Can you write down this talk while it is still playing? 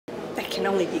can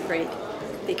only be great,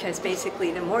 because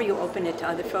basically the more you open it to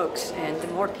other folks and the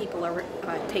more people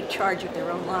take charge of their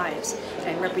own lives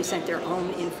and represent their own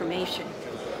information,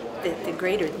 the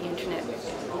greater the internet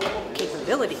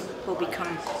capability will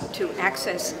become to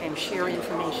access and share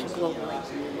information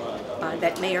globally.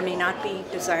 That may or may not be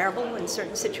desirable in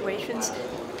certain situations.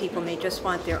 People may just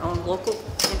want their own local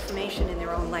information in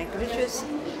their own languages,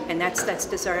 and that's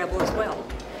desirable as well.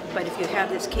 But if you have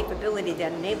this capability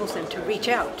that enables them to reach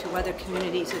out to other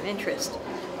communities of interest,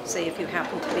 say if you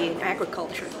happen to be in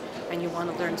agriculture and you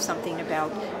want to learn something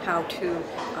about how to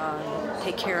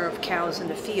take care of cows in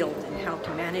the field and how to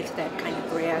manage that kind of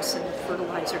grass and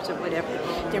fertilizers or whatever,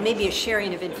 there may be a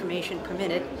sharing of information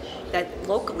permitted that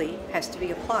locally has to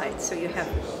be applied. So you have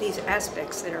these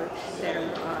aspects that are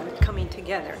coming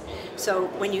together. So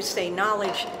when you say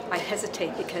knowledge, I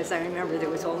hesitate, because I remember there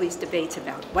was all these debates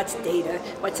about what's data,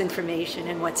 what's information,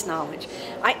 and what's knowledge.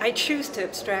 I choose to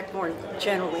abstract more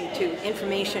generally to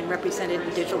information represented in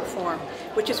digital form,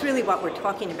 which is really what we're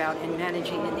talking about in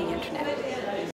managing in the internet.